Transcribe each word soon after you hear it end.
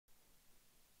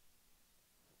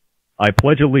I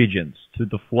pledge allegiance to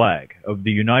the flag of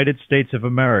the United States of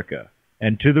America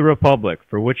and to the republic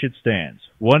for which it stands,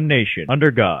 one nation, under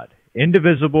God,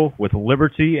 indivisible, with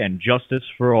liberty and justice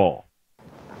for all.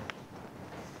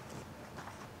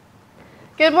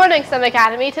 Good morning, STEM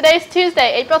Academy. Today's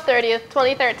Tuesday, April 30th,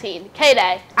 2013,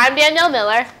 K-Day. I'm Danielle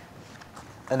Miller.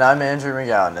 And I'm Andrew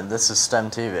McGowan, and this is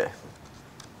STEM TV.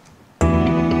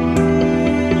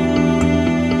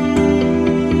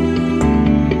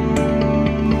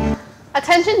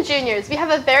 Attention juniors, we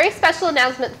have a very special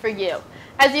announcement for you.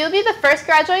 As you will be the first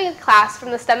graduating class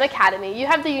from the STEM Academy, you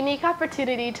have the unique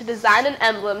opportunity to design an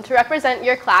emblem to represent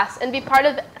your class and be part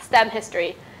of STEM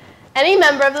history. Any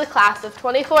member of the class of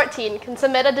 2014 can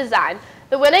submit a design.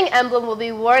 The winning emblem will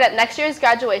be worn at next year's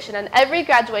graduation and every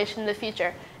graduation in the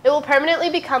future. It will permanently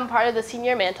become part of the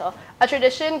senior mantle, a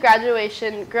tradition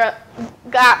graduation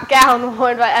gown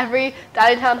worn by every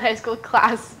Downingtown High School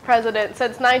class president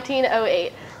since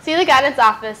 1908. See the guidance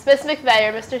office, Ms. McVeigh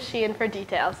or Mr. Sheehan for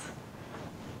details.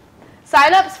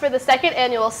 Sign-ups for the second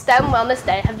annual STEM Wellness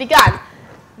Day have begun.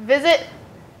 Visit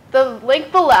the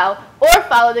link below or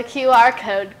follow the QR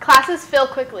code. Classes fill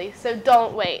quickly, so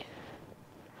don't wait.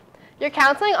 Your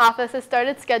counseling office has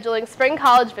started scheduling spring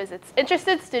college visits.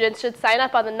 Interested students should sign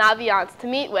up on the Naviance to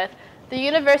meet with the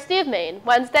University of Maine,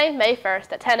 Wednesday, May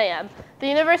 1st at 10 a.m., the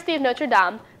University of Notre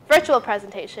Dame, virtual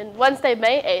presentation, Wednesday,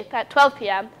 May 8th at 12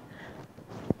 p.m.,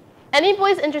 Any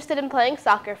boys interested in playing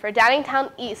soccer for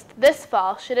Downingtown East this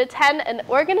fall should attend an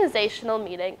organizational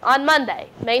meeting on Monday,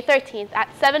 May 13th at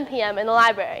 7 p.m. in the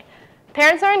library.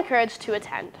 Parents are encouraged to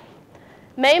attend.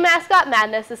 May Mascot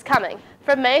Madness is coming.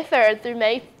 From May 3rd through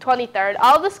May 23rd,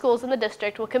 all of the schools in the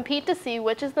district will compete to see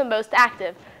which is the most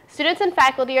active. Students and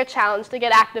faculty are challenged to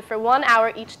get active for 1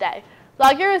 hour each day.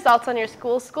 Log your results on your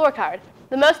school's scorecard.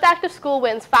 The most active school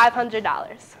wins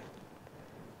 $500.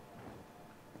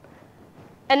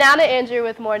 And now to Andrew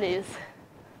with more news.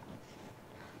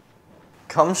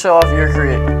 Come show off your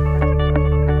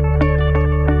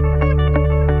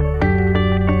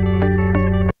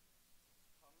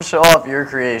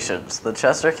creations. The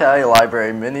Chester County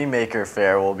Library Mini Maker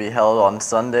Fair will be held on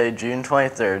Sunday, June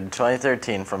 23rd,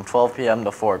 2013 from 12 p.m.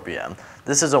 to 4 p.m.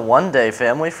 This is a one-day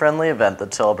family-friendly event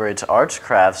that celebrates arts,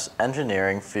 crafts,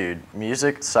 engineering, food,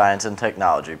 music, science, and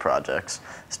technology projects.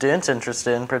 Students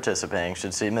interested in participating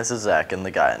should see Mrs. Zach in the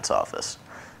guidance office.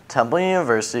 Temple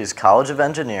University's College of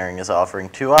Engineering is offering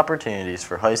 2 opportunities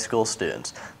for high school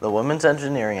students, the Women's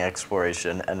Engineering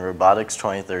Exploration and Robotics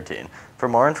 2013. For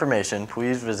more information,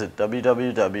 please visit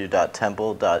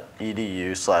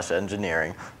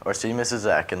www.temple.edu/engineering or see Mrs.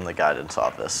 Zach in the guidance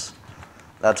office.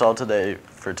 That's all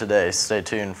for today. Stay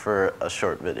tuned for a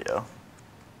short video.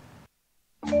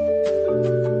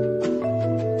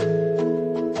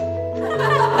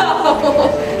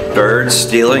 Birds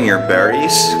stealing your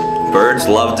berries? Birds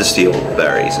love to steal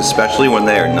berries, especially when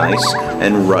they are nice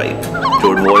and ripe.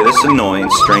 To avoid this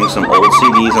annoyance, string some old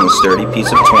CDs on a sturdy piece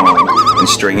of twine and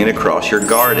string it across your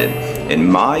garden.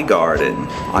 In my garden,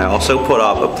 I also put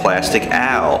up a plastic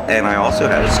owl, and I also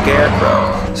had a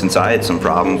scarecrow, since I had some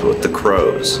problems with the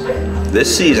crows.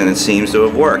 This season it seems to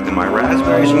have worked, and my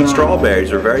raspberries and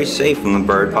strawberries are very safe from the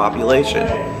bird population.